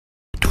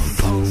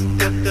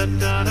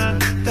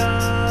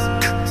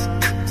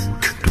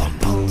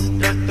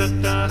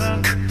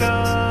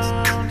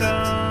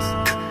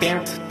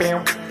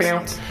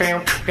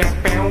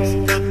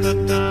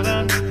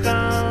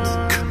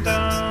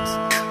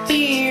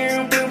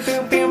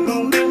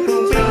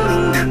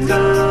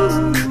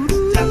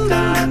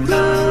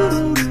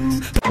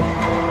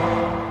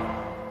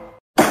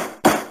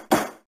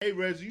Hey,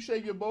 Rez, you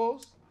shave your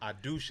balls? I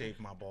do shave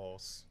my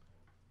balls.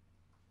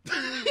 All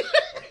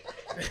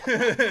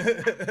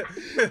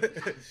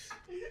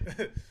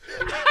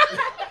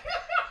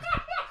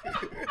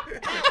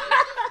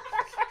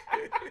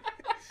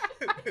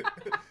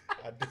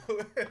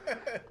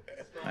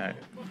right.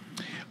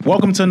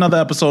 Welcome to another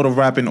episode of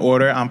Rap in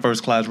Order. I'm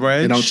First Class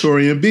Reg. And I'm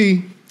Torian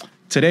B.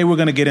 Today we're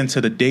going to get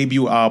into the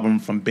debut album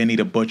from Benny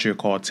the Butcher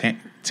called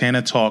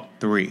Tana Talk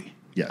 3.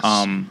 Yes.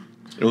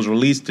 It was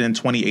released in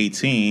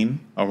 2018,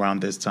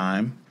 around this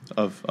time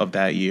of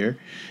that year.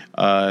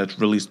 It's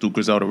released through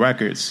Griselda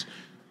Records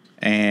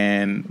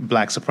and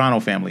Black Soprano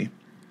Family.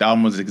 The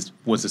album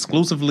was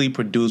exclusively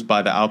produced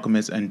by The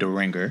Alchemist and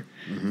Deringer.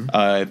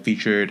 Mm-hmm. It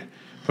featured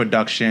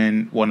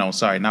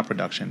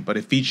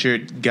it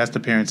featured guest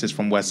appearances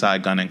from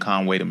Westside Gunn and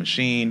Conway the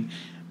Machine.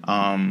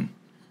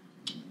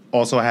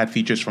 Also had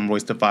features from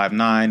Royce da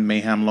 5'9",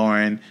 Mayhem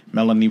Lauren,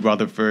 Melanie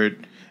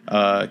Rutherford,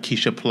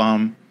 Keisha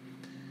Plum.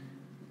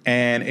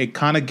 And it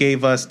kind of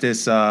gave us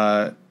this,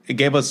 it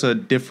gave us a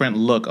different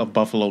look of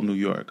Buffalo, New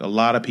York. A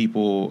lot of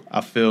people,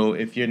 I feel,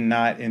 if you're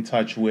not in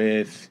touch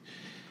with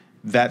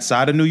that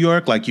side of New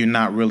York, like you're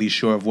not really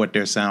sure of what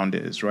their sound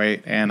is,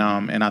 right? And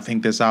I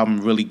think this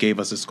album really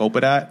gave us a scope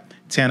of that.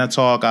 Tana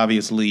Talk,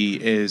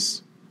 obviously,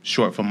 is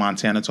short for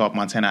Montana Talk.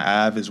 Montana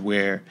Ave is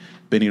where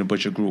Benny the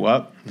Butcher grew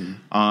up.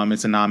 Mm-hmm.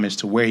 It's an homage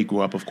to where he grew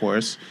up, of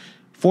course.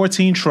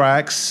 14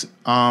 tracks.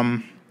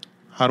 How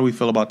do we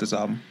feel about this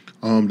album?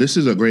 This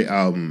is a great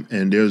album,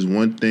 and there's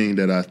one thing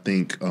that I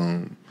think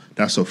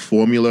that's a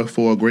formula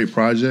for a great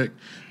project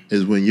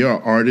is when you're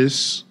an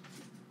artist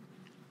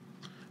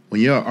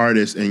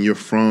and you're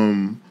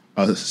from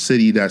a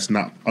city that's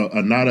not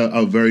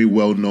a very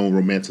well-known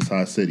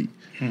romanticized city,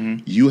 mm-hmm.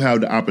 you have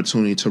the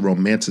opportunity to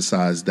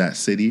romanticize that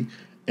city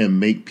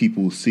and make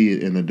people see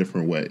it in a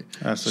different way.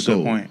 That's a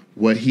good point.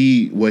 What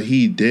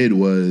he did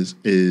was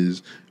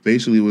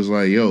basically was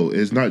like, yo,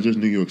 it's not just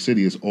New York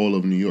City, it's all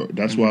of New York.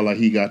 That's mm-hmm. why like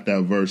he got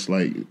that verse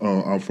like,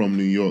 I'm from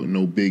New York,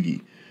 no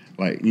biggie.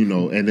 Like, you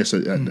know, and it's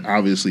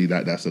obviously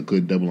that's a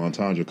good double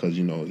entendre because,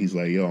 you know, he's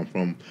like, yo, I'm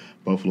from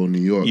Buffalo,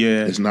 New York.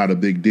 Yeah. It's not a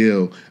big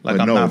deal. Like,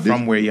 but I'm not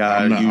from where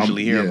y'all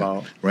usually hear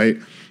about. Right?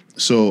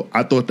 So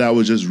I thought that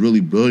was just really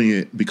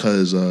brilliant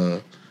because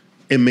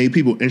it made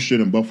people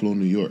interested in Buffalo,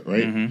 New York,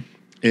 right? Mm-hmm.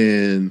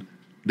 And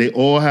they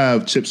all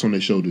have chips on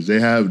their shoulders.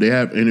 They have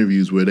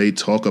interviews where they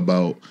talk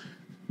about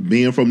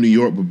being from New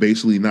York, but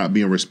basically not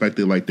being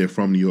respected like they're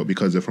from New York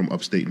because they're from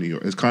upstate New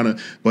York. It's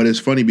but it's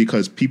funny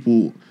because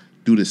people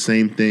do the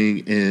same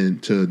thing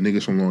to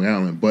niggas from Long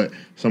Island, but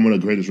some of the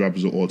greatest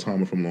rappers of all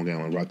time are from Long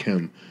Island.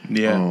 Rakim,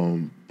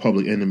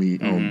 Public Enemy,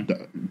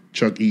 mm-hmm.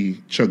 Chuck D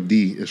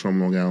is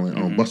from Long Island.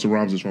 Mm-hmm. Busta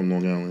Rhymes is from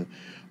Long Island.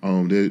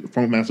 The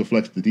Funkmaster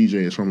Flex, the DJ,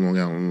 is from Long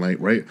Island, like,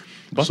 right?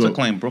 Busta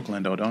claimed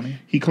Brooklyn, though, don't he?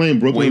 He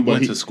claimed Brooklyn. Well, he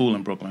went to school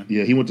in Brooklyn.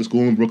 Yeah, he went to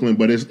school in Brooklyn,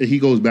 but he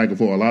goes back and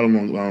forth. A lot of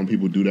Long Island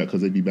people do that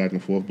because they be back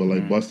and forth. But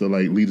like mm-hmm. Busta,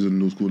 like leaders of the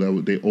new school,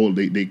 they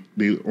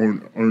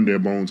earn their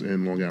bones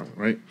in Long Island,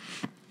 right?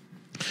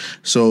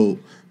 So,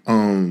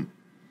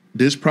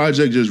 this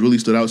project just really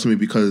stood out to me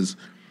because,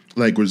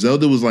 like,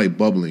 Griselda was like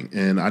bubbling,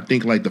 and I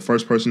think like the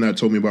first person that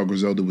told me about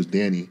Griselda was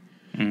Danny,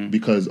 mm-hmm.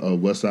 because of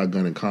Westside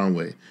Gunn and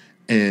Conway.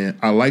 And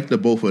I liked the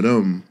both of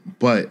them,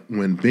 but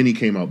when Benny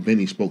came out,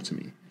 Benny spoke to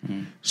me.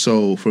 Mm-hmm.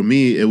 So for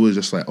me, it was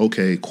just like,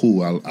 okay,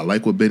 cool. I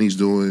like what Benny's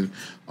doing.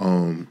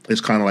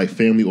 It's kind of like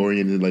family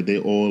oriented, like they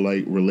all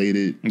like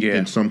related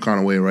in some kind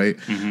of way, right?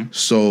 Mm-hmm.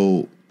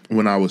 So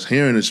when I was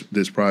hearing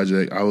this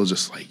project, I was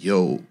just like,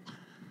 yo,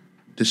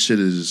 this shit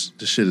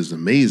is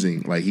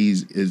amazing. Like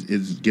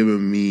it's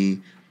giving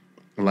me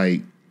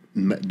like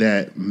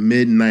that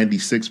mid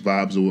 '96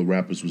 vibes of what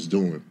rappers was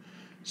doing.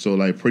 So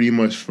like pretty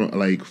much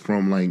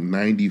from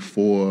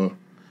 94,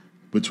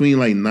 between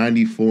like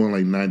 94 and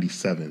like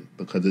 97,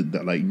 because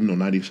like, you know,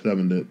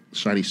 97 the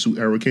Shiny Suit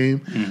era came,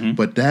 mm-hmm.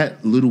 but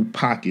that little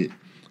pocket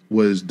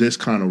was this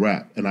kind of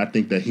rap, and I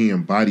think that he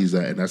embodies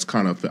that, and that's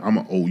kind of,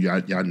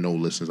 y'all know,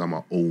 listeners, I'm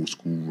an old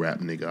school rap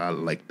nigga. I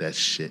like that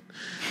shit,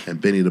 and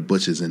Benny the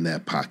Butcher's in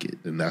that pocket,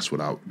 and that's what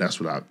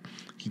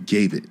he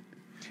gave it.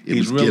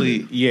 He's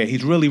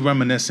really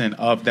reminiscent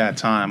of that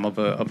time, of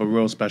a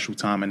real special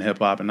time in hip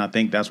hop, and I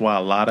think that's why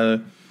a lot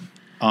of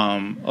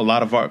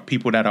our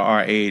people that are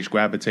our age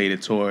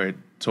gravitated toward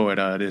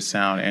this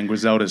sound and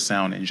Griselda's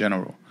sound in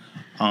general.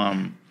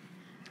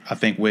 I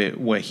think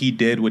what he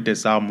did with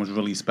this album was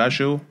really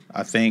special.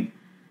 I think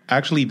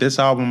actually this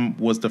album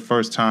was the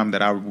first time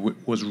that I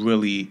was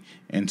really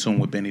in tune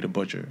with Benny the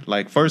Butcher.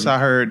 Like first,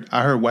 mm-hmm.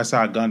 I heard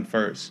Westside Gunn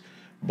first,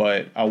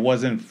 but I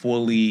wasn't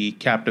fully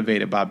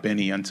captivated by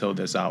Benny until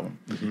this album.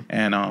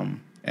 Mm-hmm.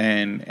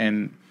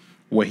 And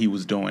what he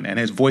was doing, and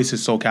his voice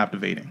is so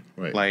captivating.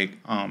 Right.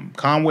 Like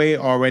Conway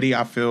already,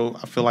 I feel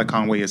like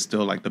Conway is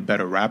still like the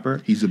better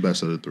rapper. He's the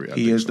best of the three.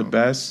 He is the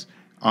best.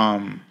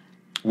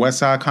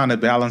 Westside kind of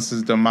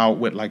balances them out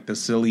with like the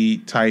silly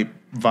type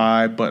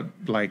vibe, but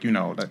like he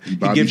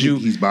gives you.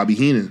 He's Bobby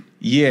Heenan.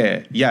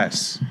 Yeah.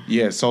 Yes.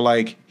 Yeah. So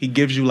like he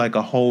gives you like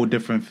a whole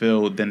different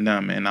feel than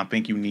them, and I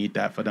think you need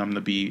that for them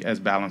to be as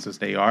balanced as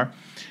they are.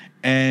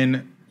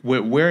 And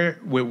with where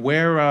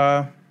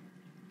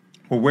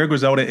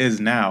Griselda is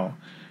now,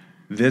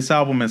 this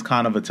album is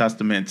kind of a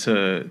testament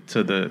to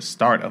the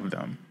start of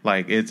them.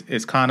 Like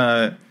it kind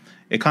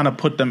of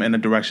put them in the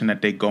direction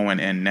that they're going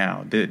in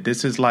now.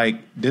 This fully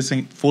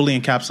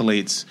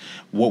encapsulates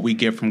what we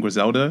get from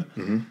Griselda,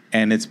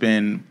 and it's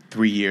been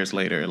 3 years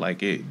later. Like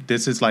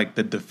this is like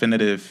the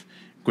definitive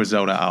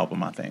Griselda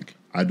album, I think.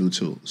 I do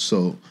too.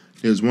 So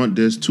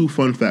there's two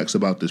fun facts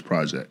about this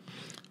project.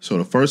 So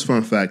the first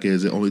fun fact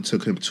is it only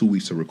took him 2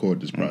 weeks to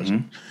record this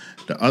project.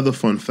 The other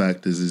fun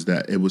fact is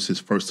that it was his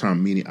first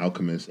time meeting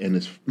Alchemist,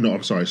 and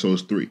so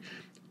it's 3.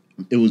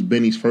 It was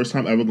Benny's first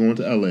time ever going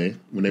to LA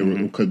when they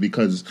were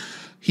because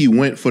he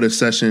went for the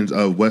sessions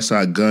of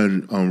Westside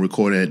Gunn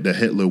recording the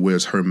Hitler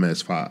Wears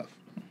Hermes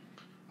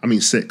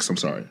 6. I'm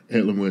sorry,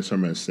 Hitler Wears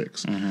Hermes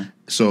 6.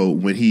 So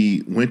when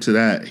he went to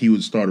that,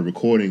 he started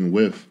recording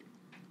with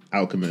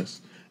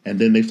Alchemist, and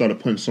then they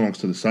started putting songs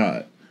to the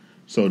side.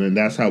 So then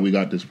that's how we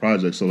got this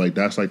project. So like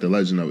that's like the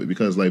legend of it,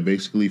 because like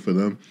basically for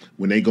them,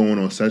 when they go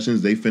on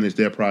sessions, they finish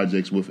their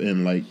projects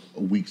within like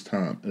a week's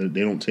time.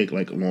 They don't take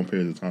like a long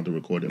period of time to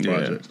record their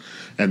projects,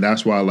 and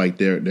that's why like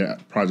their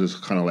projects are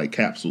kind of like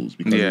capsules,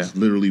 because it's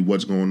literally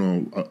what's going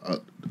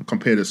on.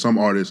 Compared to some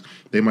artists,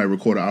 they might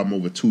record an album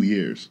over 2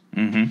 years.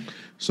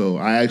 So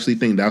I actually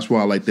think that's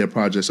why like their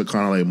projects are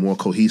kind of like more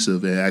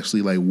cohesive and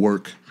actually like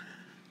work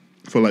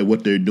for like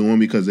what they're doing,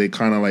 because they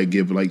kind of like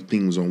give like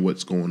things on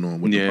what's going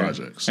on with the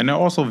projects. And they're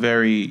also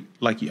very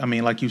like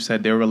you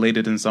said, they're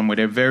related in some way.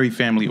 They're very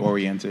family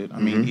oriented. I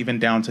mean, even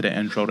down to the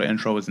intro. The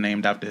intro is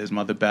named after his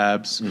mother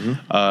Babs.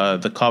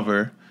 The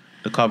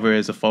cover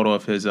is a photo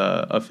of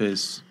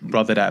his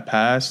brother that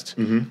passed.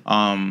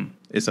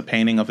 It's a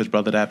painting of his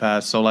brother that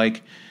passed. So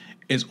like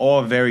it's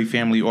all very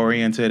family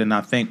oriented, and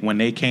I think when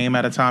they came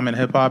at a time in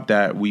hip hop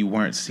that we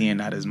weren't seeing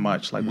that as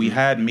much. Like we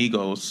had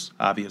Migos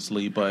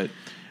obviously, but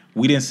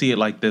we didn't see it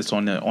like this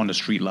on the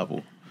street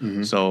level.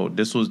 So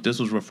this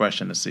was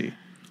refreshing to see.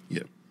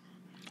 Yeah.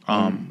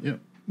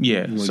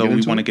 So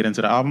we want to get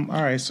into the album.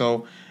 All right.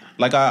 So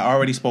like I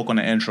already spoke on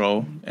the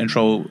intro.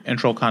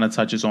 Intro kind of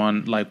touches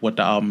on like what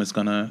the album is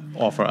gonna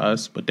offer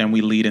us, but then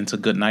we lead into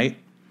Good Night.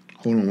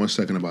 Hold on 1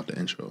 second about the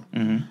intro.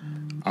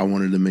 I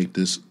wanted to make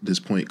this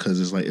point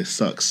because it's like it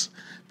sucks.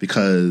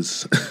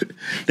 Because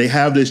they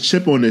have this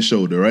chip on their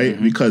shoulder,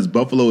 right? Because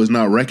Buffalo is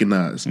not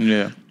recognized.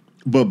 Yeah.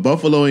 But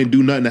Buffalo ain't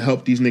do nothing to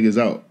help these niggas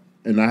out.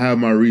 And I have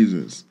my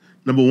reasons.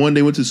 Number one,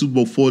 they went to the Super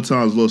Bowl 4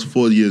 times, lost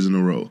 4 years in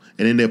a row.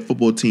 And then their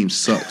football team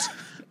sucks.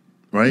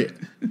 Right?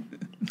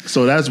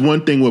 So that's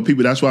one thing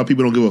that's why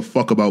people don't give a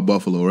fuck about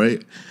Buffalo,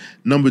 right?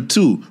 Number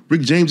 2,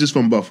 Rick James is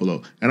from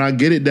Buffalo. And I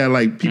get it that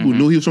like people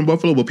knew he was from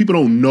Buffalo, but people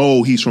don't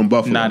know he's from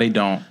Buffalo. Nah, they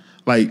don't.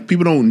 Like,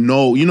 people don't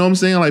know. You know what I'm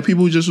saying? Like,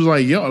 people just was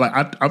like, yo, like,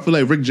 I feel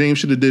like Rick James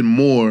should have did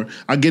more.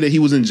 I get it. He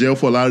was in jail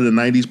for a lot of the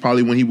 90s,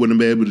 probably when he wouldn't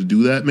be able to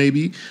do that,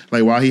 maybe.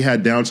 Like, while he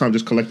had downtime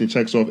just collecting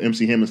checks off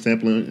MC Hammer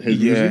sampling his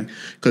music.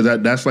 Because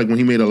that's, like, when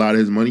he made a lot of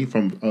his money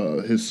from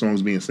his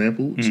songs being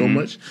sampled so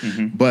much.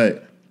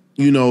 But,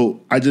 you know,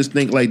 I just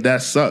think, like,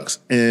 that sucks.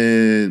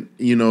 And,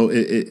 you know,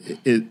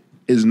 it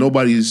is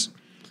nobody's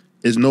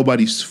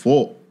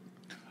fault.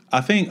 I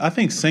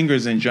think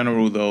singers in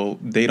general, though,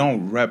 they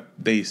don't rep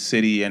their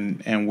city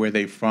and where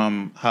they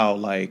from how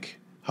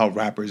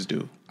rappers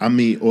do. I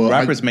mean,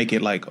 rappers make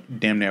it like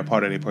damn near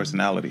part of their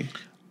personality.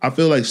 I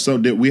feel like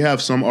we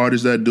have some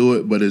artists that do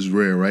it, but it's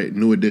rare, right?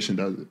 New Edition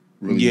does it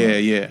really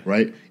well,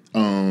 right?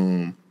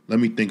 Let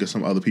me think of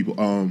some other people.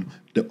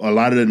 A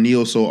lot of the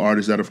neo soul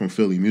artists that are from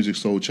Philly, Music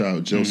Soul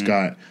Child, Jill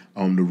Scott,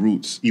 The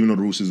Roots. Even though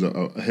The Roots is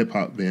a hip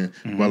hop band,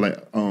 but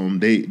like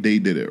they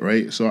did it,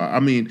 right? So I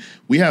mean,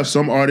 we have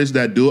some artists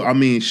that do it. I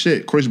mean,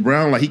 shit, Chris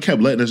Brown, like he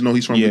kept letting us know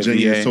he's from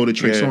Virginia, and so did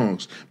Trey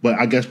Songz. But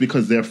I guess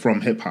because they're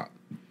from hip hop,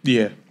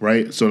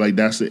 right. So like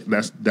that's it.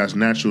 That's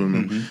natural in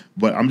them.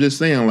 But I'm just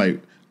saying, like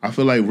I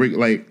feel like Rick,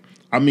 like.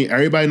 I mean,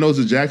 everybody knows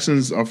the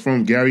Jacksons are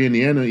from Gary,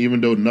 Indiana,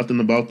 even though nothing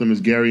about them is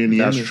Gary,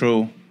 Indiana. That's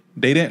true.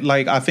 They didn't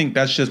like. I think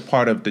that's just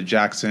part of the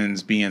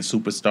Jacksons being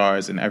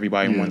superstars, and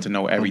everybody wanting to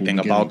know everything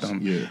about them.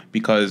 Yeah.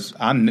 Because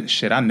I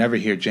never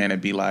hear Janet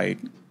be like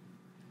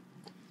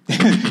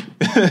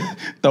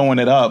throwing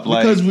it up,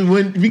 like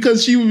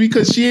because she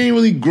ain't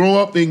really grow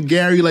up in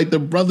Gary like the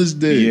brothers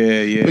did.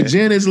 Yeah. But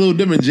Janet's a little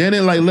different.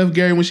 Janet like left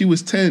Gary when she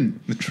was 10.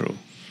 True.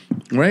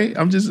 Right?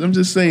 I'm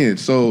just saying.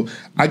 So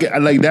I get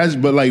like that's,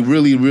 but like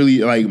really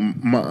like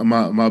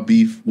my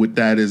beef with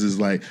that is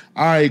like,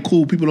 all right,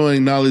 cool. People don't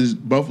acknowledge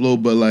Buffalo,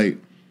 but like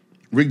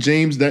Rick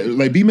James, that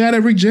like be mad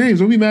at Rick James.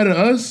 Don't be mad at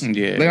us.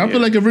 Yeah. Like I feel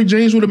like if Rick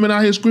James would have been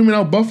out here screaming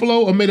out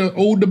Buffalo or made an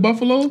ode to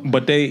Buffalo.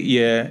 But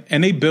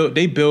and they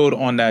build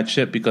on that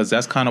chip because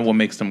that's kind of what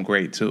makes them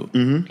great too.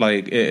 Mm-hmm.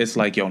 Like it's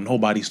like, yo,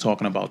 nobody's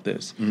talking about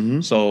this,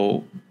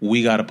 so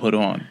we got to put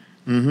on.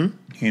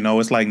 You know,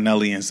 it's like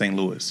Nelly in St.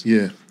 Louis.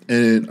 Yeah,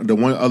 and the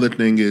one other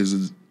thing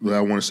is that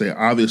I want to say,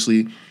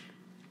 obviously,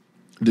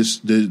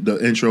 the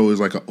intro is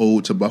like an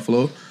ode to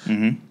Buffalo.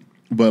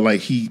 But like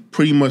he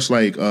pretty much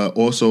like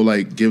also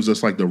like gives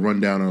us like the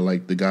rundown of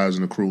like the guys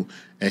in the crew,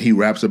 and he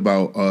raps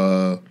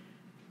about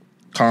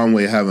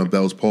Conway having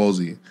Bell's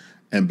palsy,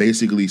 and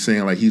basically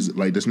saying like he's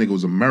like this nigga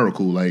was a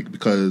miracle, like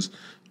because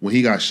when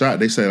he got shot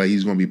they said like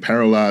he's gonna be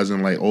paralyzed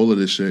and like all of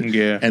this shit.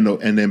 Yeah, and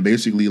then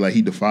basically like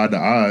he defied the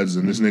odds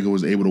and this nigga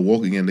was able to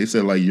walk again. They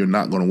said like you're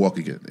not gonna walk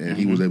again, and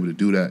he was able to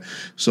do that.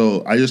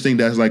 So I just think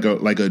that's like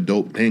a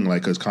dope thing,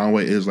 like because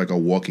Conway is like a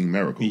walking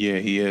miracle. Yeah,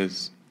 he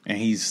is, and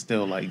he's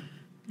still like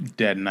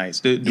dead nice.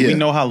 Do we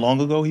know how long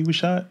ago he was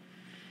shot?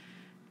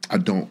 I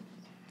don't.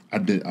 I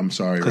did. I'm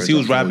sorry. Because he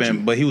was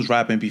rapping, but he was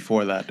rapping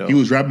before that, though. He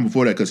was rapping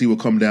before that because he would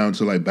come down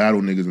to like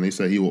battle niggas, and they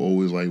said he would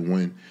always like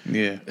win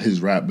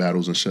his rap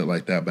battles and shit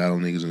like that, battle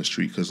niggas in the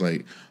street. Because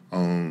like,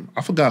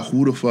 I forgot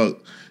who the fuck.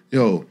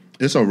 Yo,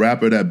 it's a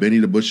rapper that Benny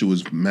the Butcher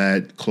was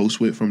mad close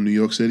with from New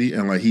York City,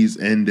 and like he's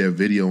in their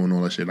video and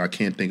all that shit. And I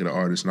can't think of the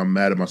artist, and I'm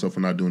mad at myself for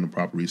not doing the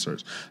proper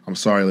research. I'm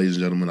sorry, ladies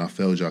and gentlemen, I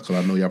failed y'all because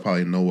I know y'all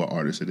probably know what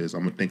artist it is.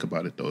 I'm gonna think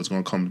about it though. It's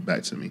gonna come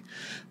back to me,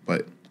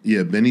 but.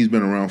 Yeah, Benny's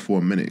been around for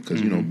a minute because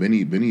you know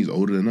Benny's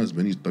older than us.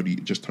 Benny's 30,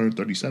 just turned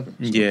 37. So.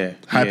 Yeah,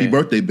 happy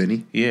birthday,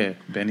 Benny. Yeah,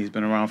 Benny's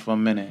been around for a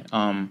minute.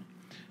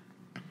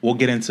 We'll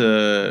get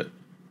into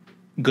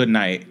Good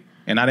Night,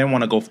 and I didn't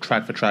want to go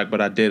track for track, but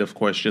I did, of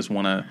course, just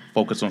want to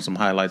focus on some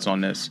highlights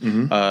on this.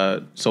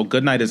 So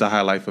Good Night is a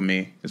highlight for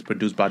me. It's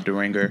produced by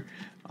Deringer.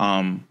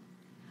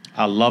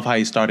 I love how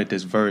he started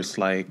this verse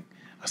like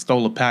I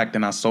stole a pack,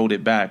 then I sold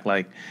it back.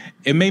 Like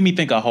it made me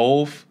think of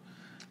Hove.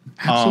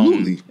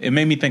 Absolutely, it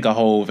made me think of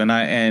Hove,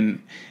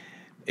 and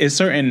it's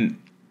certain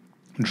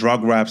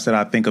drug raps that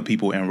I think of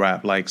people in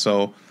rap. Like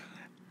so,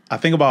 I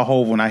think about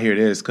Hove when I hear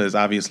this because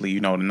obviously you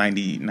know the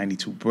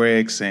 92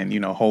 bricks and you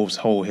know Hove's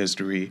whole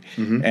history,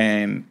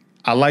 and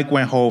I like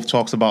when Hove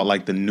talks about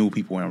like the new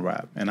people in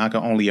rap, and I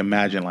can only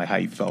imagine like how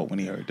he felt when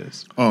he heard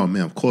this. Oh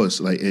man, of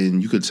course, like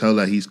and you could tell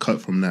that he's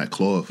cut from that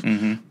cloth.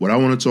 What I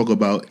want to talk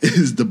about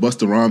is the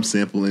Busta Rhymes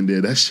sample in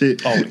there. That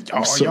shit. Oh,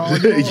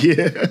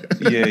 yeah.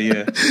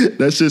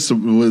 That shit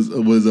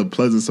was a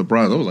pleasant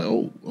surprise. I was like,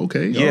 oh,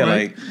 okay, yeah,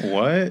 right. like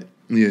what?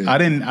 Yeah, I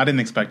didn't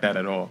expect that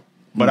at all.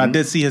 But I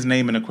did see his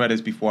name in the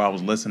credits before I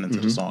was listening to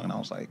the song, and I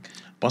was like,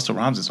 Busta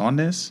Rhymes is on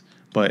this,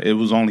 but it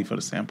was only for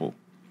the sample.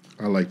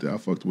 I liked it. I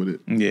fucked with it.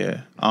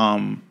 Yeah.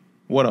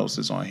 What else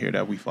is on here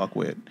that we fuck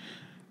with?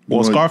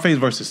 Well, Scarface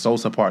versus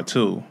Sosa Part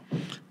 2.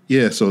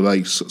 Yeah, so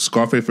like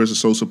Scarface versus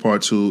Sosa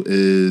Part 2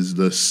 is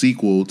the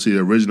sequel to the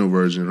original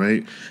version,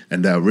 right?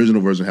 And that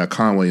original version had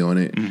Conway on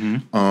it.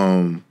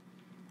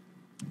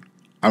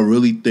 I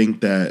really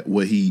think that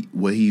what he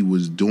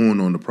was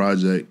doing on the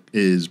project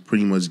is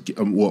pretty much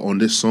on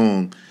this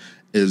song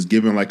is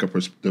giving like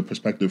the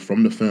perspective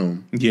from the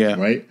film. Yeah.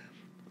 Right?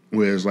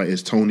 Whereas like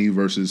it's Tony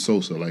versus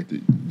Sosa, like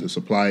the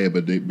supplier,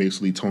 but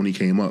basically Tony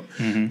came up,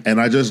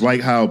 and I just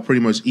like how pretty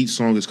much each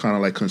song is kind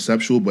of like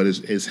conceptual, but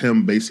it's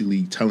him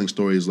basically telling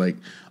stories like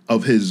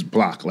of his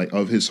block, like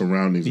of his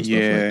surroundings and stuff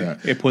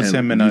like that. It puts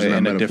him in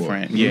a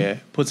different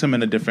puts him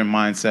in a different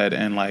mindset,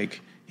 and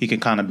like he can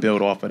kind of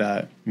build off of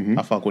that.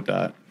 I fuck with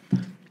that.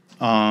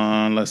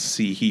 Let's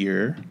see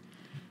here.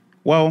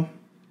 Well,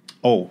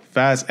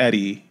 Fast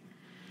Eddie,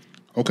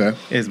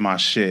 is my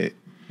shit.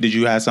 Did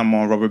you have something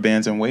on Rubber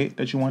Bands and Weight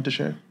that you want to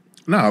share?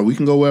 Nah, we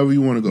can go wherever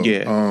you want to go.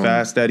 Yeah,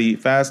 Fast Eddie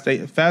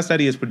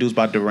is produced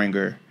by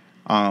Deringer.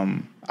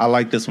 I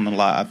like this one a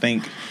lot. I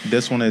think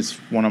this one is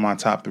one of my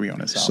top 3 on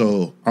this album.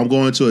 So I'm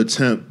going to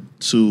attempt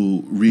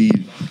to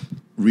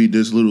read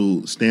this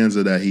little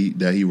stanza that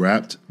he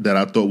rapped that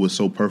I thought was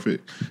so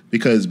perfect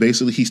because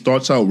basically he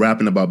starts out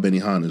rapping about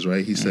Benihanas,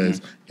 right? He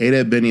says, "Ate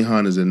at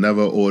Benihanas and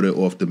never ordered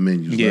off the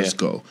menus. Let's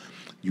go.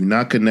 You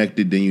not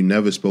connected, then you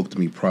never spoke to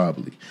me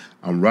probably.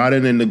 I'm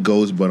riding in the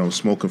Ghost, but I'm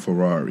smoking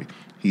Ferrari.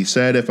 He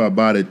said if I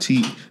buy the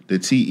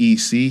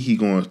TEC, he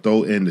gonna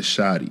throw in the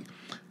shotty.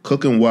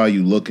 Cooking while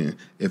you looking.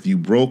 If you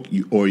broke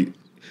or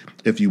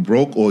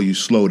you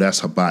slow, that's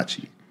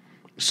hibachi."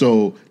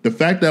 So the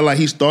fact that like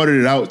he started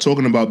it out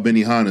talking about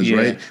Benihanas,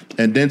 right?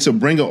 And then to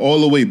bring it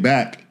all the way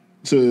back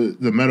to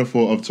the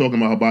metaphor of talking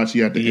about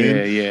hibachi at the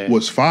end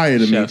was fire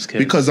to me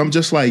because I'm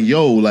just like,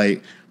 yo,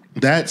 like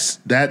that's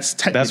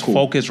technical. That's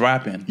focused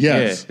rapping.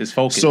 Yes. Yeah, it's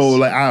focused. So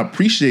like I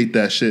appreciate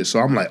that shit. So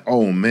I'm like,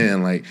 oh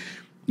man, like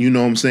you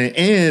know what I'm saying?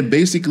 And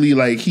basically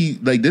like he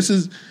like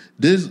this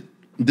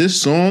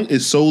song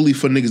is solely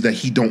for niggas that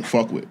he don't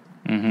fuck with.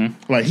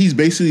 Like he's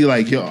basically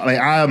like, yo, like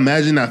I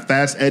imagine that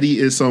Fast Eddie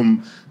is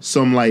some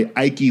like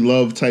Ikey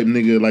Love type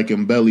nigga like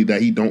in Belly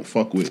that he don't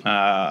fuck with.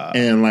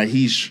 And like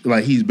he's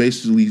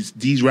basically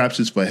these raps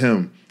is for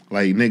him.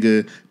 Like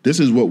nigga, this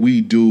is what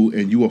we do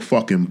and you a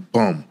fucking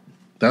bum.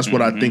 That's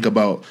what I think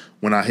about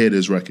when I hear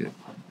this record.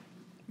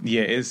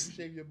 Yeah, it's You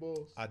shave your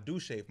balls? I do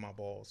shave my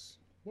balls.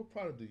 What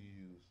product do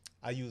you use?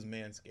 I use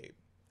Manscaped,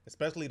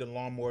 especially the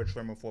Lawnmower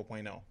Trimmer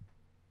 4.0.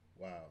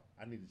 Wow,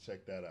 I need to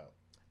check that out.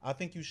 I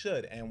think you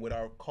should. And with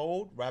our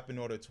code, Rapping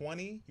Order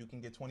 20, you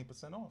can get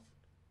 20% off.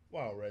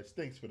 Wow, Reg,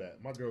 thanks for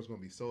that. My girl's gonna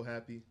be so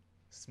happy.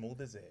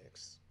 Smooth as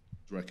eggs.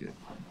 Record.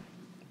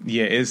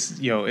 yeah,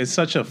 it's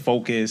such a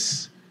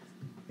focus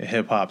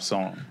hip hop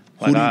song.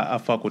 Like I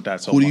fuck with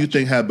that so much. Who do you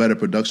think had better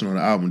production on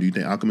the album? Do you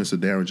think Alchemist or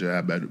Derringer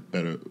had better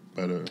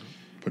production?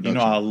 You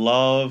know, I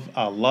love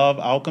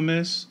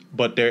Alchemist,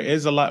 but there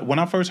is a lot. When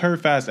I first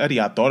heard Fast Eddie,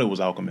 I thought it was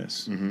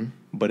Alchemist,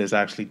 but it's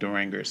actually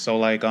Deringer. So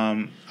like,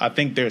 I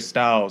think their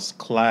styles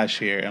clash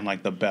here in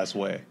like the best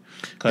way.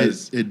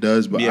 Cause it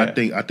does, but I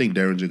think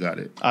Derringer got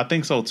it. I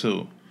think so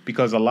too,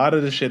 because a lot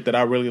of the shit that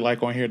I really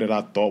like on here that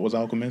I thought was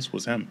Alchemist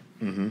was him.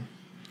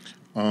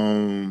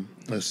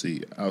 Let's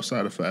see.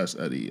 Outside of Fast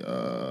Eddie,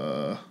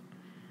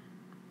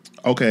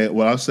 okay.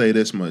 Well, I'll say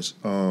this much.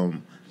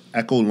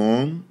 Echo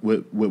Long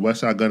with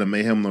Westside Gunn and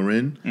Mayhem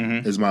Lauren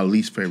is my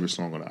least favorite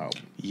song on the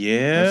album.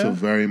 Yeah, that's a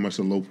very much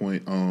a low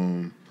point.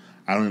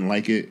 I don't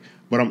like it,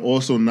 but I'm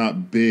also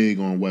not big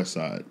on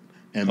Westside.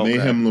 And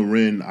Mayhem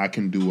Lauren, I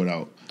can do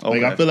without.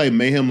 Like I feel like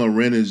Mayhem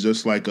Lauren is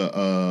just like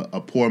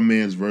a poor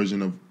man's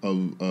version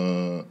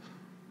of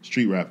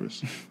street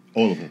rappers.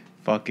 All of them.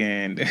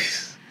 Fucking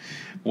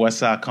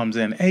Westside comes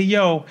in. Hey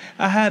yo,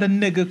 I had a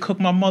nigga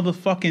cook my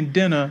motherfucking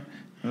dinner.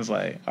 It's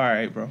like, all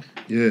right, bro.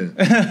 Yeah,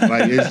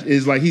 like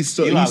it's like he's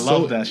so I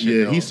love that shit.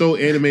 Yeah, though. he's so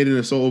animated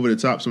and so over the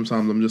top.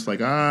 Sometimes I'm just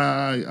like,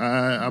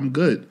 I'm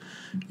good,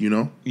 you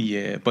know.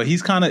 Yeah, but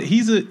he's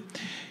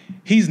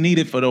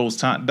needed for those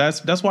times.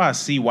 That's why I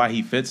see why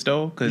he fits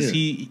though, because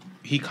he's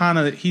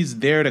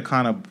there to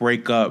kind of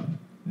break up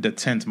the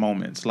tense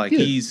moments. Like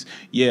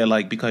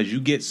because you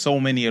get so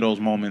many of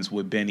those moments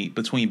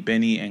between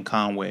Benny and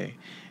Conway.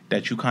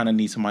 That you kind of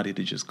need somebody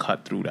to just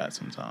cut through that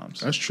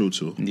sometimes. That's true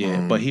too.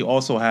 Yeah, but he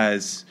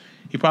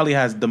probably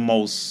has the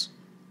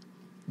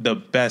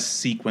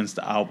best sequenced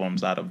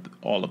albums out of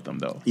all of them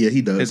though. Yeah,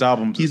 he does. His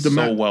albums are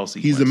so well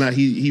sequenced.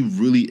 He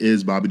really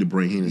is Bobby the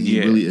Brain Heenan. He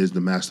really is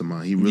the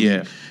mastermind. He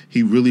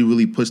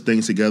really puts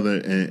things together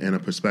in a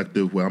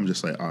perspective where I'm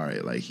just like, all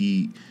right, like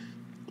he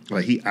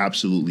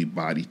absolutely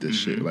bodied this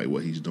shit, like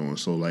what he's doing.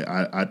 So like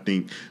I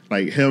think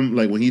like him,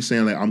 like when he's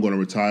saying like I'm gonna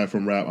retire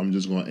from rap, I'm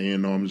just gonna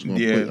I'm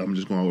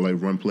just gonna like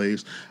run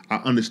plays. I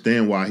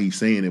understand why he's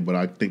saying it, but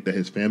I think that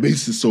his fan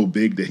base is so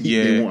big that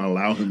they won't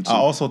allow him to. I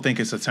also think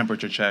it's a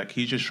temperature check.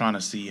 He's just trying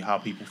to see how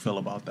people feel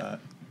about that.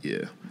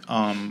 Yeah.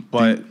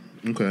 But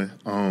okay.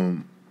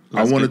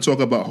 I want to talk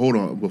about. Hold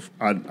on.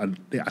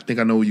 I think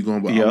I know where you're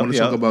going, but I want to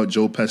talk about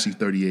Joe Pesci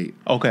 38.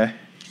 Okay.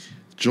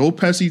 Joe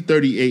Pesci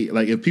 38,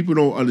 like if people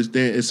don't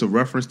understand, it's a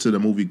reference to the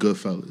movie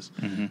Goodfellas.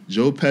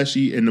 Joe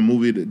Pesci in the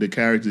movie, the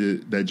character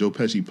that Joe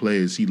Pesci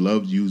plays, he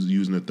loved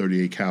using a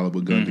 38 caliber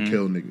gun to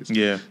kill niggas.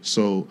 Yeah.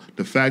 So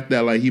the fact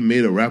that like he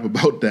made a rap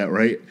about that,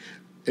 right?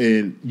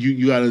 And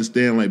you gotta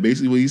understand, like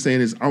basically what he's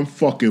saying is I'm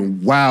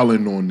fucking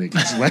wilding on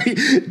niggas.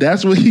 Like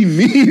that's what he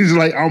means.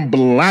 Like I'm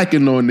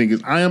blacking on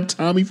niggas. I am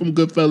Tommy from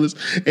Goodfellas,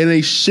 and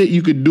ain't shit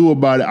you could do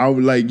about it. I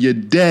was like, you're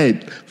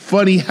dead.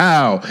 Funny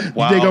how?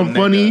 Wow, you think I'm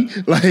funny?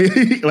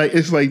 nigga. Like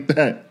it's like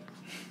that.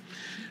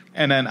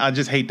 And then I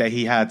just hate that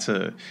he had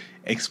to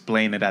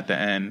explain it at the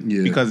end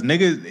because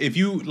niggas, if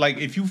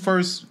you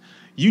first,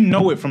 you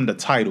know it from the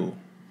title.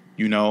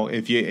 You know,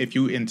 if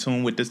you in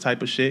tune with this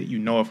type of shit, you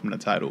know it from the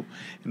title.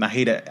 And I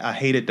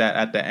hated that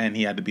at the end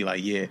he had to be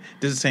like, yeah,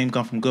 this is the same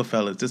gun from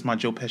Goodfellas. This is my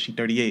Joe Pesci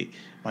 38.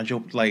 My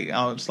Joe, like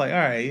I was like, all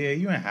right, yeah,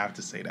 you didn't have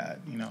to say that.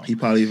 You know, he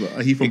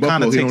from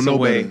Buffalo. He don't know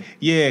better.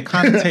 Yeah,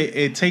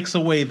 it takes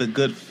away the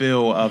good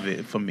feel of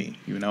it for me.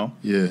 You know.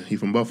 Yeah, he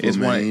from Buffalo,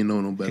 man. He ain't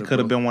know no better. It could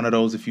have been one of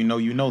those if you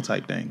know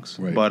type things.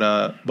 Right.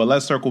 But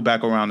let's circle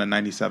back around to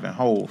 97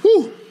 Hove.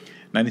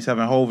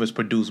 97 Hove is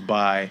produced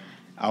by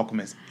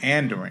Alchemist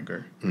and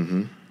Deringer.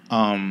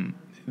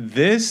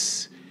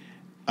 This,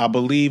 I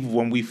believe,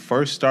 when we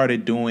first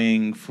started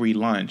doing Free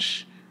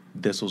Lunch,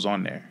 this was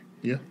on there.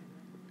 Yeah.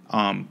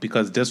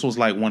 Because this was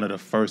like one of the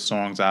first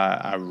songs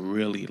I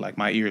really like.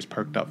 My ears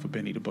perked up for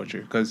Benny the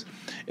Butcher because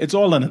it's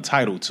all in the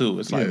title too.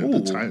 It's like, ooh,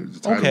 the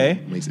title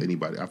okay, makes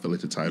anybody. I feel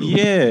like the title.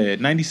 Yeah,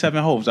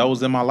 97 Hoves. That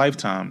was in my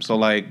lifetime. So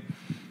like,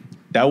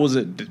 that was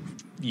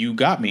you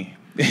got me.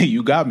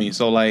 You got me.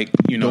 So like,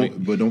 you know,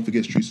 but don't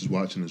forget Streets is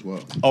watching as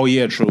well. Oh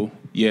yeah, true.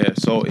 Yeah,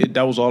 so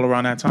that was all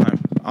around that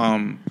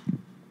time.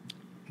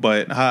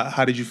 But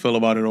how did you feel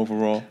about it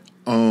overall?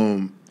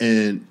 And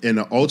in an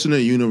alternate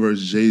universe,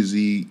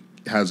 Jay-Z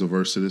has a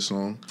verse to this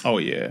song. Oh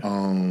yeah.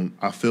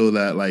 I feel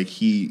that like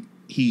he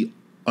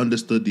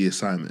understood the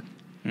assignment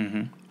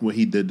when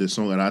he did this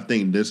song, and I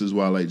think this is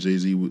why like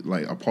Jay-Z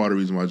like a part of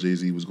the reason why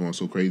Jay-Z was going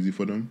so crazy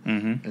for them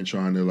and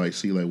trying to like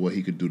see like what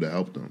he could do to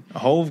help them.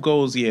 Hove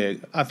goes,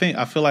 I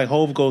feel like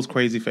Hove goes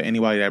crazy for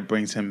anybody that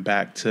brings him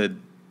back to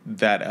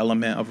that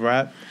element of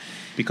rap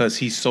because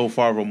he's so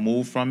far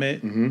removed from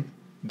it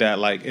that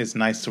like it's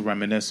nice to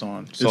reminisce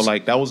on. So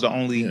like that was the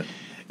only.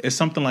 it's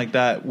something like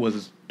that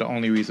was the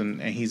only reason,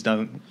 and he's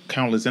done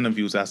countless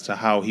interviews as to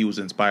how he was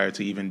inspired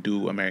to even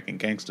do American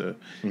Gangster,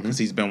 because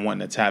he's been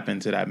wanting to tap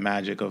into that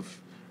magic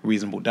of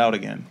Reasonable Doubt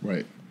again.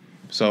 Right.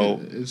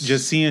 So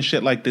just seeing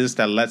shit like this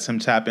that lets him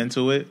tap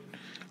into it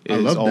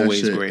is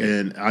always great.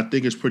 And I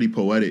think it's pretty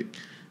poetic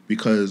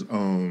because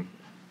I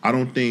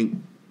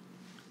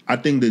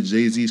think that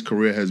Jay-Z's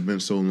career has been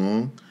so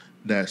long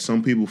that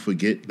some people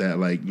forget that,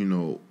 like, you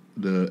know,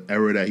 the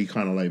era that he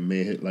kind of like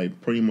made it, like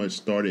pretty much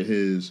started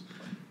his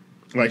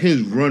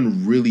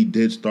run really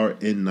did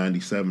start in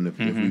 97 if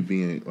we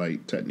being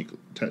like technical.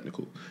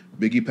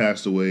 Biggie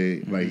passed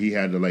away, like he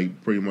had to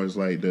like pretty much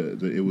like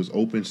it was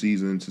open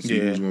season to see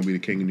who was going to be the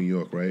king of New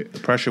York, right? The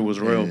pressure was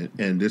real.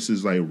 And this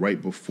is like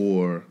right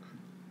before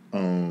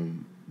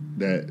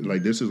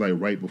this is like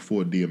right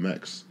before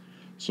DMX.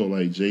 So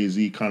like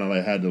Jay-Z kind of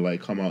like had to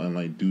like come out and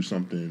like do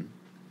something,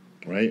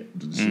 right?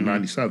 This is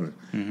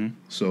 97.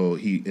 So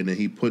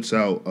he puts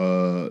out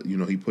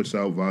he puts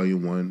out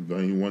Volume 1.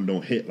 Volume 1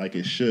 don't hit like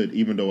it should,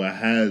 even though it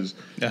has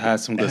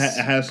some good.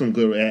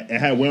 It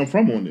had Where I'm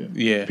From on there.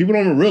 Yeah, people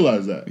don't even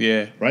realize that.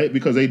 Yeah, right,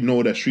 because they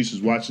know that Streets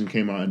is Watching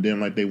came out, and then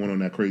like they went on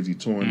that crazy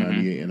tour in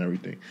 '98 and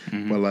everything.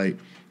 But like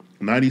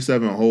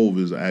 97 Hove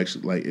is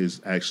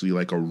actually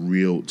like a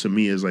real, to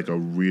me, is like a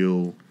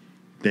real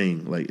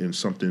thing, like, and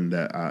something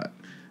that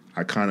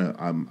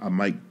I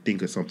might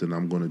think of something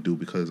I'm going to do,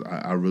 because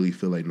I really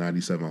feel like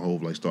 97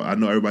 Hove like start. I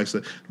know everybody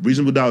said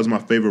Reasonable Doubt is my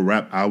favorite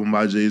rap album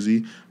by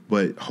Jay-Z,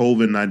 but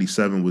Hove in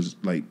 97 was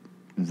like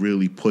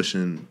really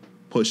pushing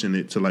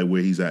it to like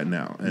where he's at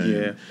now,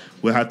 and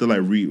we'll have to like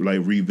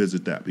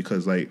revisit that,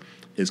 because like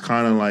it's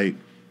kind of like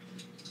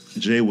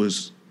Jay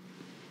was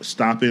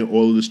stopping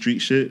all of the street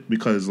shit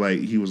because like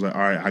he was like,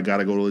 all right, I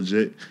gotta go to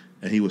legit.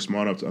 And he was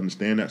smart enough to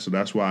understand that. So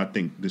that's why I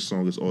think this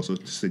song is also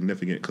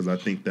significant, because I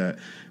think that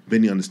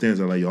Benny understands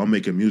that, like, yo, I'm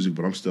making music,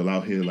 but I'm still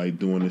out here, like,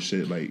 doing this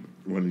shit, like,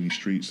 running these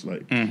streets,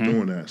 like,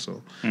 doing that.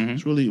 So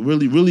it's really,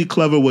 really, really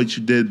clever what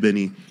you did,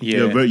 Benny.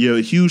 Yeah. You're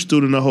a huge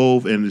student of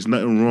Hove, and there's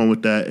nothing wrong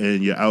with that.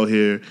 And you're out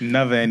here.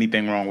 Never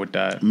anything wrong with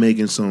that.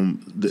 Making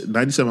some.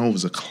 97 Hove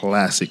is a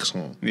classic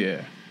song.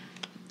 Yeah.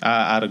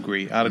 I'd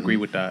agree. I'd agree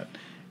with that.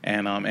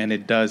 And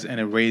it does, and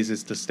it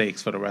raises the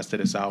stakes for the rest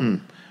of this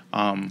album.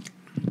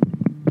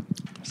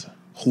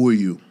 Who are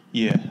you?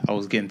 Yeah, I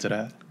was getting to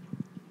that.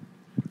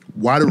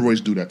 Why did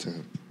Royce do that to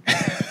him?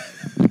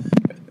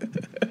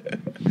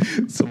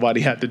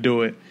 Somebody had to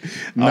do it.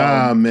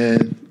 Nah,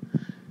 man,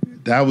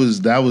 that was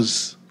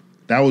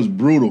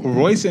brutal.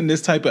 Royce in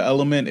this type of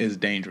element is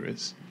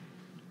dangerous,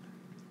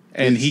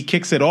 and he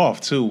kicks it off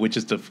too, which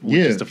is the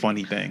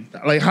funny thing.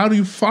 Like, how do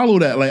you follow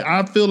that? Like,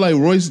 I feel like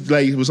Royce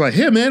like was like,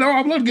 "Hey, man,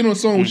 I'd love to get on a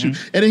song with you,"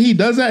 and then he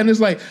does that, and it's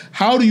like,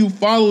 how do you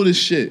follow this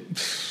shit?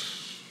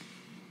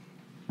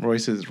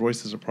 Royce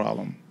is a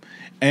problem,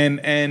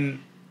 and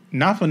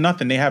not for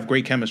nothing, they have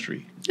great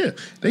chemistry. Yeah,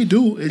 they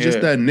do. It's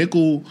just that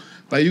nickel,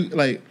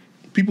 like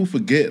people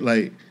forget,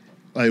 like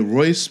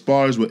Royce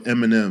spars with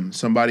Eminem,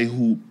 somebody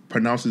who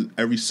pronounces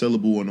every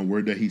syllable in the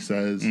word that he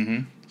says,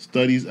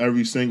 studies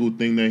every single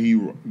thing that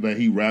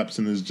he raps,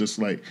 and is just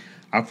like,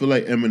 I feel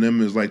like Eminem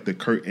is like the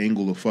Kurt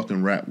Angle of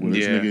fucking rap, where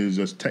this nigga is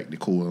just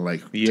technical and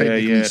like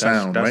technically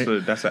sound,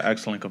 right? That's an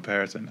excellent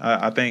comparison.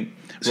 I think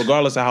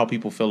regardless of how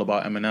people feel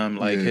about Eminem,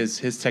 like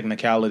his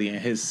technicality and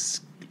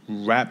his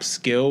rap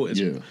skill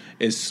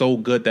is so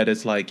good that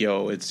it's like,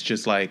 yo, it's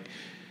just like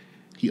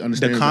he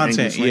understands the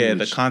content. The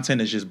the content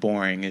is just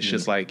boring. It's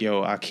just like,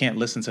 yo, I can't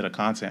listen to the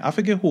content. I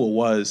forget who it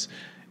was.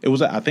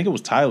 I think it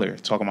was Tyler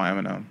talking about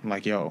Eminem.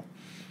 Like, yo,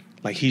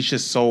 like he's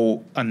just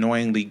so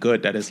annoyingly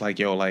good that it's like,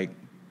 yo, like,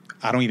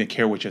 I don't even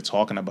care what you're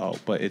talking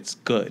about, but it's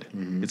good.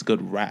 It's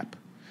good rap,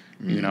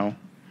 you know,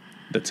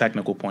 the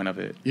technical point of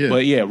it. Yeah.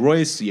 But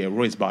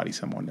Royce bodies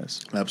him on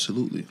this.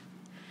 Absolutely.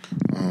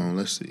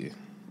 Let's see.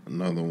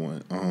 Another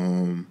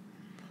one.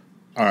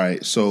 All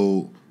right,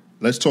 so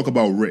let's talk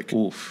about Rick.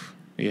 Oof.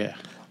 Yeah.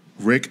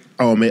 Rick,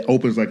 it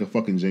opens like a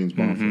fucking James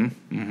Bond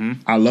film.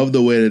 I love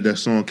the way that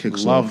song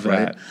kicks off,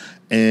 right?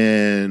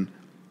 And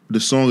the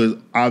song is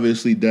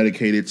obviously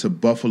dedicated to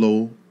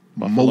Buffalo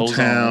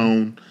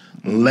Motown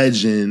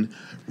legend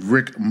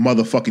Rick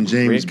motherfucking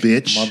James,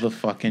 bitch.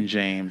 Motherfucking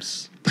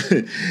James.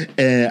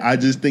 And I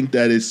just think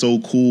that it's so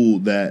cool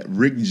that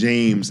Rick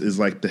James is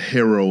like the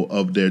hero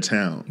of their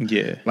town.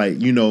 Yeah.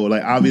 Like, you know,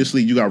 like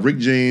obviously you got Rick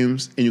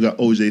James and you got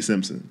O.J.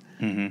 Simpson.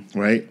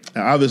 Right?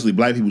 And obviously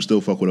black people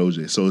still fuck with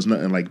O.J., so it's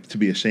nothing like to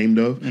be ashamed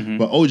of.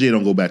 But O.J.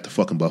 don't go back to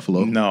fucking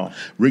Buffalo. No.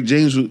 Rick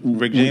James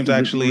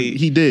actually...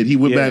 He did. He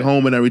went back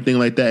home and everything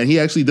like that. And he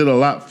actually did a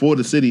lot for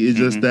the city. It's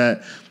just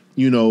that,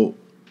 you know,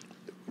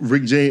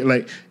 Rick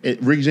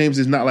James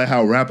is not like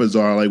how rappers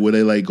are, like where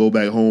they like go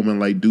back home and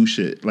like do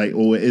shit, like,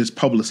 or it's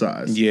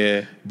publicized.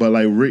 Yeah. But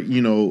like Rick,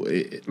 you know,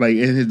 like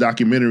in his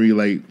documentary,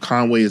 like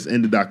Conway is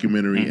in the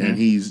documentary and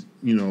he's,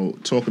 you know,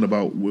 talking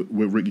about what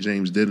Rick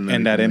James did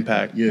and that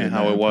impact and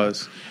how it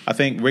was. I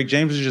think Rick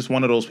James is just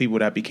one of those people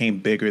that became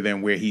bigger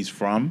than where he's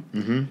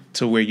from,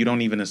 to where you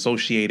don't even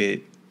associate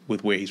it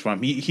with where he's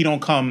from. He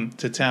don't come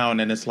to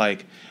town and it's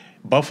like,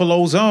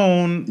 Buffalo's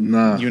own.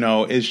 Nah. You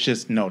know, it's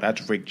just no.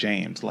 That's Rick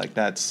James. Like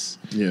that's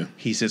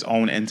he's his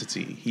own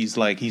entity. He's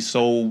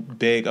so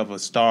big of a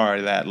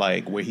star that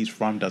like where he's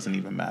from doesn't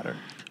even matter.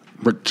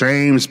 Rick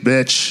James,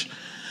 bitch.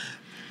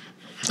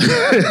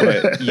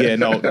 But yeah,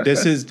 no,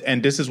 this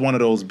is one of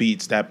those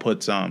beats that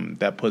puts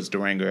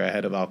Duranger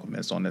ahead of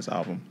Alchemist on this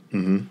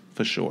album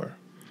for sure,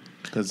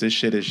 because this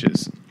shit is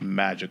just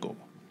magical.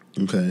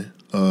 Okay,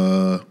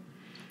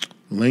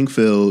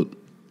 Langfield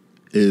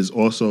is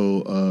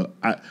also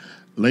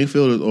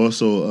Langfield is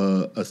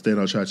also a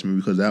standout track to me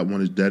because that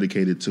one is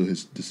dedicated to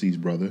his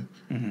deceased brother,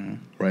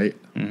 right?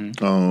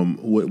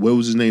 What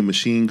was his name?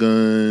 Machine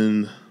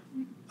Gun.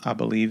 I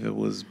believe it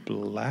was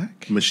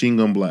Black. Machine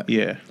Gun Black.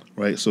 Yeah.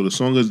 Right. So the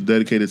song is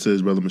dedicated to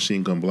his brother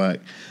Machine Gun Black,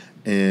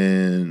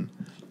 and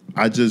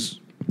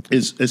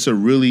it's a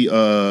really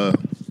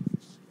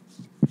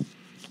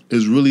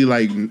it's really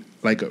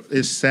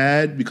it's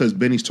sad because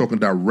Benny's talking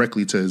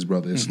directly to his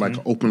brother. It's like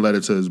an open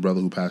letter to his brother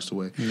who passed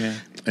away. Yeah.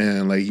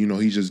 And like, you know,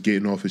 he's just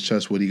getting off his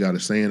chest what he got to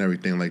say and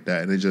everything like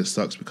that. And it just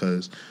sucks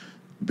because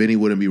Benny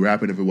wouldn't be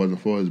rapping if it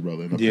wasn't for his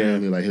brother. And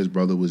apparently like his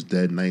brother was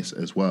dead nice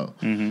as well.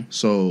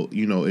 So,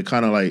 you know, it's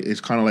kind of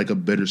like a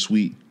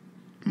bittersweet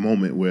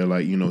moment where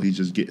like, you know, he's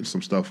just getting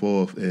some stuff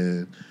off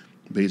and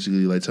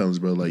basically like telling his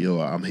brother like,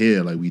 yo, I'm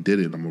here, like we did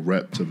it. I'm a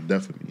rep to the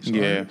death of me.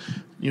 So,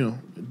 you know,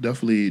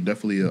 definitely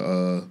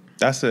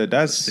that's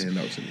stand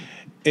out to me.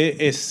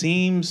 It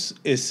seems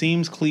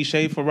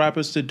cliche for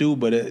rappers to do,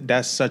 but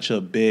that's such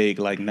a big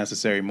like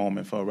necessary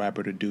moment for a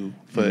rapper to do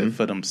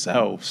for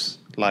themselves,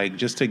 like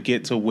just to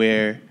get to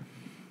where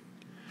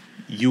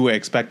you were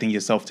expecting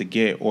yourself to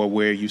get, or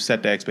where you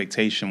set the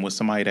expectation with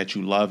somebody that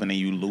you love and then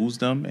you lose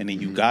them, and then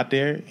you got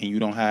there and you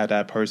don't have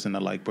that person to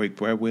like break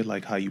bread with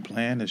like how you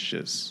planned. It's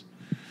just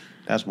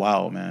that's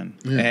wild, man.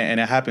 And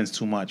it happens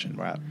too much in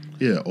rap.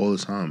 Yeah, all the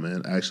time,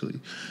 man. Actually.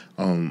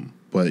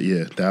 But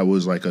yeah, that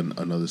was like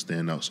another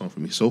standout song for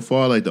me. So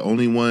far, like the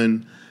only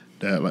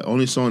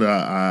song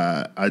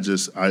that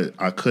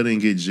I couldn't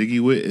get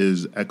jiggy with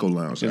is Echo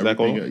Lounge. Is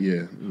Echo?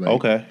 Yeah. Like,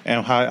 okay.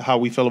 And how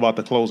we feel about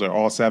the closer,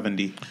 All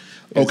 70?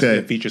 Okay.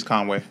 It features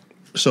Conway.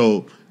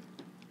 So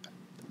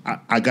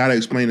I gotta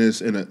explain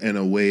this in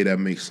a way that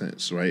makes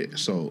sense, right?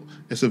 So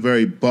it's a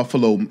very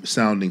Buffalo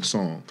sounding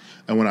song,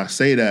 and when I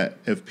say that,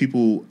 if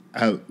people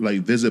have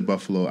like visit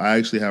Buffalo, I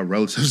actually have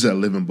relatives that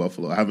live in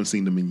Buffalo. I haven't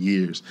seen them in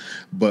years,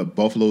 but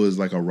Buffalo is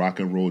like a rock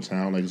and roll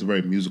town. Like it's a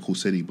very musical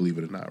city, believe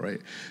it or not,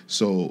 right?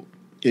 So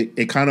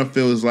it kind of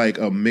feels like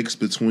a mix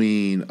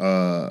between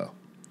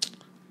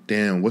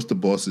what's the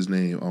boss's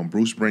name?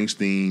 Bruce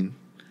Springsteen,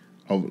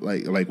 of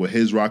like with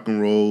his rock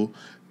and roll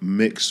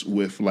mixed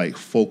with like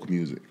folk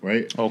music,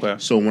 right? Okay.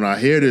 So when I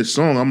hear this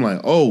song, I'm like,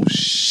 oh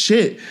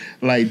shit.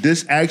 Like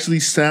this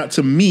actually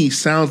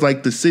sounds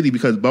like the city,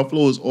 because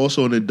Buffalo is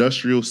also an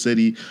industrial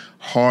city,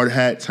 hard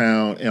hat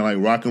town, and like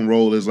rock and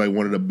roll is like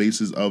one of the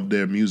bases of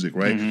their music,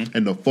 right?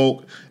 And the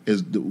folk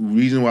is the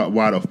reason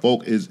why the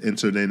folk is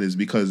entered in is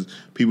because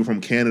people from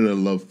Canada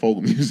love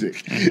folk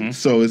music.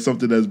 So it's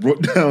something that's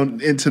brought down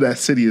into that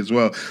city as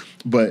well.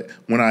 But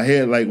when I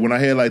hear the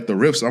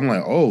riffs, I'm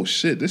like, oh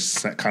shit,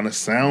 this kind of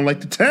sound like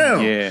the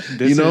town. Yeah,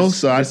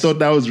 I thought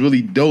that was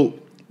really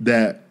dope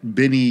that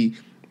Benny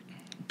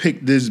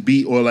picked this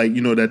beat, or like,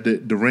 you know, that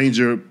the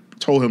Ranger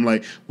told him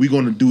like, we're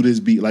going to do this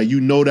beat. Like,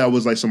 you know, that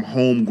was like some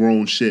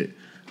homegrown shit.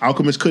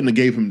 Alchemist couldn't have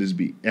gave him this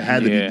beat. It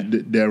had to be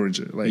the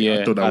Ranger. Like,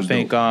 I thought that was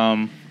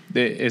dope.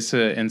 It's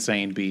an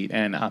insane beat,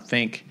 and I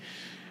think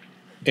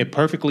it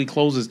perfectly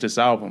closes this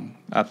album.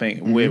 I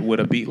think with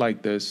a beat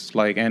like this,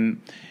 like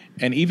and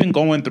even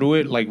going through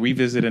it, like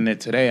revisiting it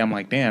today, I'm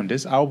like, damn,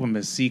 this album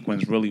is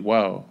sequenced really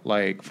well.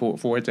 Like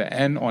for it to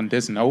end on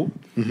this note,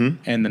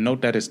 and the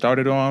note that it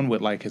started on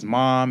with like his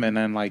mom, and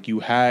then like you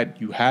had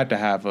to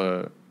have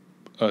a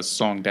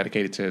song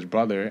dedicated to his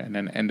brother, and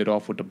then ended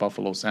off with the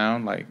Buffalo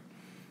sound, like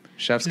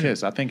chef's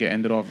kiss. I think it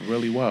ended off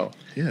really well.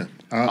 Yeah.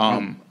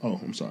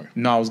 I'm sorry.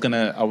 No, I was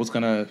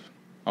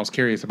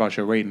curious about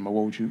your rating, but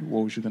what was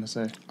you gonna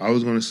say? I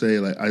was gonna say,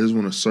 like, I just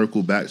want to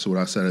circle back to what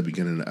I said at the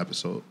beginning of the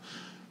episode.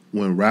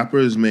 When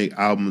rappers make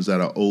albums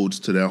that are odes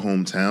to their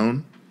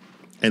hometown,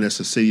 and it's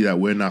a city that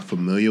we're not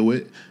familiar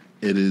with,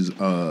 it is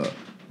a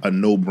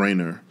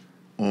no-brainer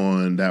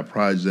on that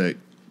project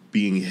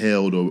being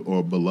hailed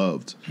or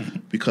beloved,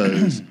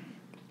 because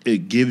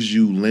it gives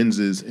you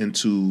lenses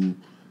into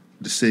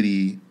the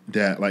city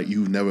that like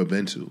you've never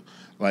been to.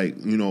 Like,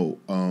 you know,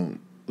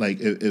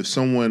 like if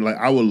someone, like,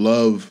 I would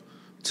love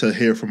to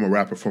hear from a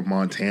rapper from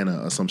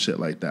Montana or some shit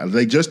like that.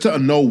 Like, just to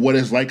know what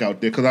it's like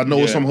out there, because I know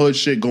there's some hood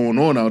shit going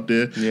on out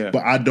there,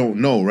 but I don't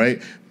know, right?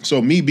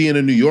 So me being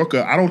a New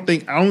Yorker, I don't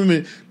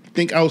even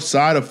think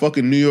outside of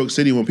fucking New York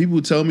City. When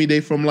people tell me they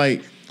from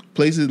like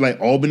places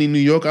like Albany, New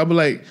York, I'll be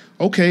like,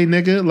 okay,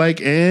 nigga,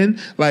 like, and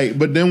like,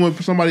 but then when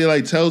somebody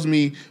like tells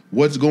me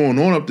what's going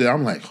on up there,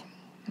 I'm like,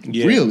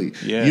 Yeah. Really,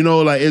 Yeah. you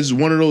know, like it's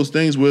one of those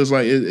things where it's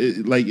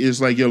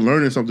like you're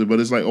learning something, but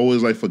it's like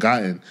always like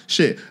forgotten.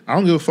 Shit, I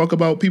don't give a fuck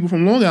about people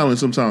from Long Island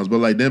sometimes, but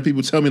like then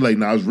people tell me like,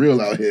 nah, it's real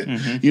out here,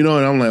 you know,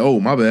 and I'm like, oh,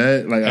 my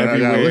bad, like I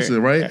gotta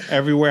listen, right?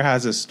 Everywhere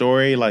has a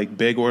story, like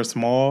big or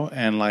small,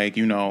 and like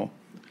you know,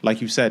 like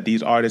you said,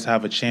 these artists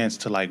have a chance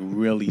to like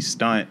really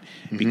stunt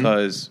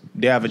because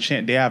they have a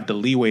chance, they have the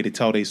leeway to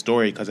tell their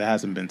story because it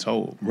hasn't been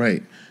told.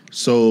 Right.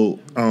 So,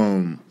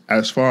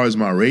 as far as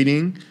my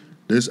rating,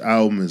 this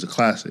album is a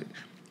classic.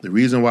 The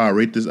reason why I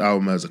rate this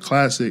album as a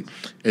classic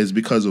is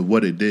because of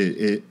what it did.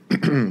 It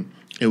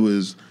it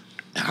was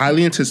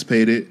highly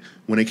anticipated.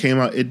 When it came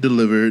out, it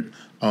delivered.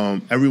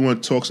 Everyone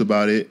talks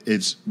about it.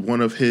 It's one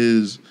of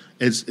his.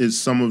 It's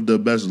some of the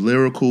best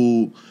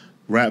lyrical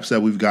raps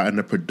that we've gotten.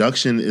 The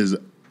production is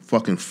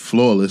fucking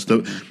flawless.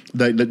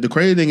 The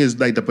crazy thing is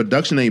like the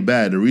production ain't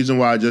bad. The reason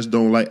why I just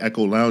don't like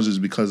Echo Lounge is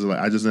because like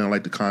I just didn't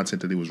like the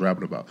content that he was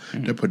rapping about.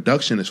 The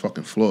production is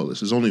fucking flawless.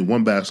 There's only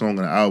one bad song on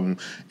the album,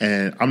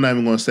 and I'm not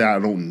even gonna say I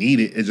don't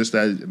need it. It's just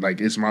that like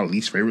it's my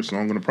least favorite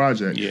song on the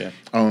project. Yeah.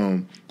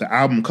 The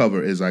album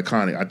cover is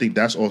iconic. I think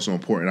that's also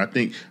important. I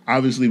think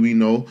obviously we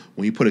know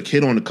when you put a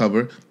kid on the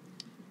cover.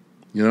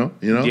 You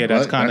know. Yeah,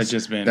 that's kind of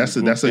just been. That's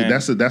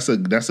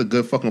a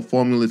good fucking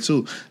formula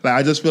too. Like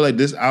I just feel like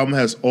this album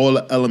has all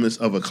the elements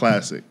of a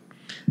classic,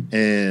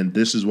 and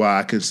this is why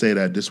I can say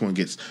that this one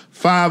gets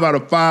 5 out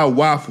of 5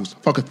 waffles.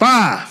 Fucking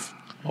 5.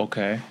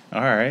 Okay,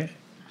 all right.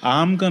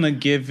 I'm gonna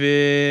give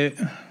it.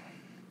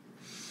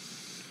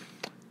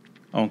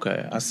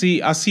 Okay, I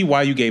see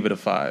why you gave it a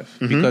 5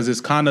 because it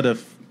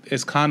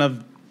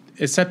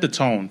set the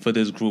tone for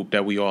this group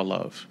that we all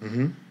love.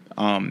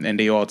 And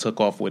they all took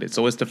off with it.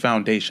 So it's the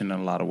foundation in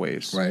a lot of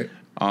ways. Right.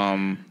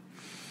 I'm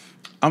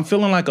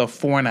feeling like a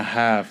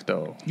 4.5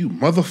 though. You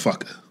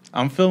motherfucker.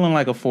 I'm feeling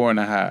like a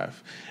 4.5.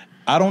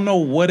 I don't know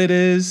what it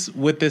is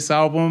with this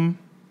album.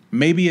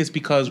 Maybe it's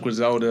because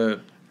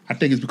Griselda. I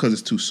think it's because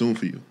it's too soon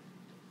for you.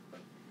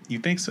 You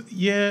think so?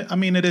 Yeah, I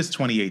mean, it is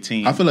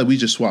 2018. I feel like we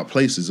just swapped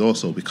places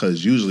also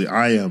because usually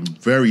I am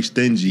very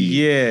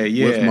stingy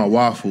with my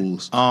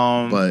waffles.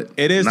 But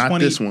it is not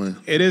this one.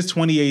 It is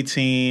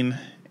 2018.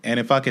 And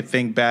if I could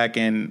think back,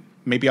 and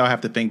maybe I'll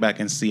have to think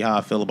back and see how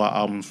I feel about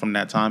albums from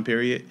that time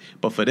period.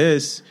 But for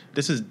this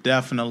is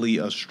definitely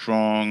I'm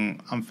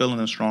feeling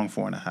a strong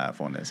 4.5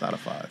 on this out of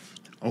 5.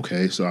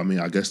 Okay, so I mean,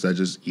 I guess that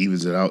just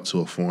evens it out to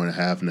a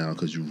 4.5 now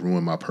because you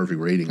ruined my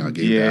perfect rating I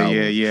gave the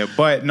album. Yeah.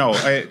 But no,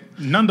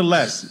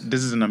 nonetheless,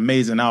 this is an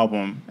amazing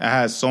album. It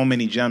has so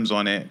many gems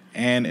on it,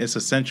 and it's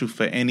essential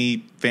for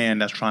any fan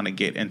that's trying to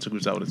get into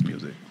Griselda's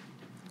music.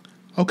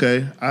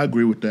 Okay, I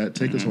agree with that.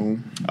 Take us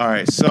home. All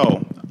right,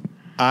 so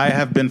I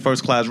have been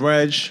First Class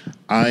Reg.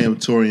 I am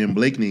Torian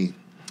Blakeney.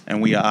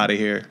 And we are out of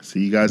here.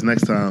 See you guys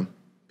next time.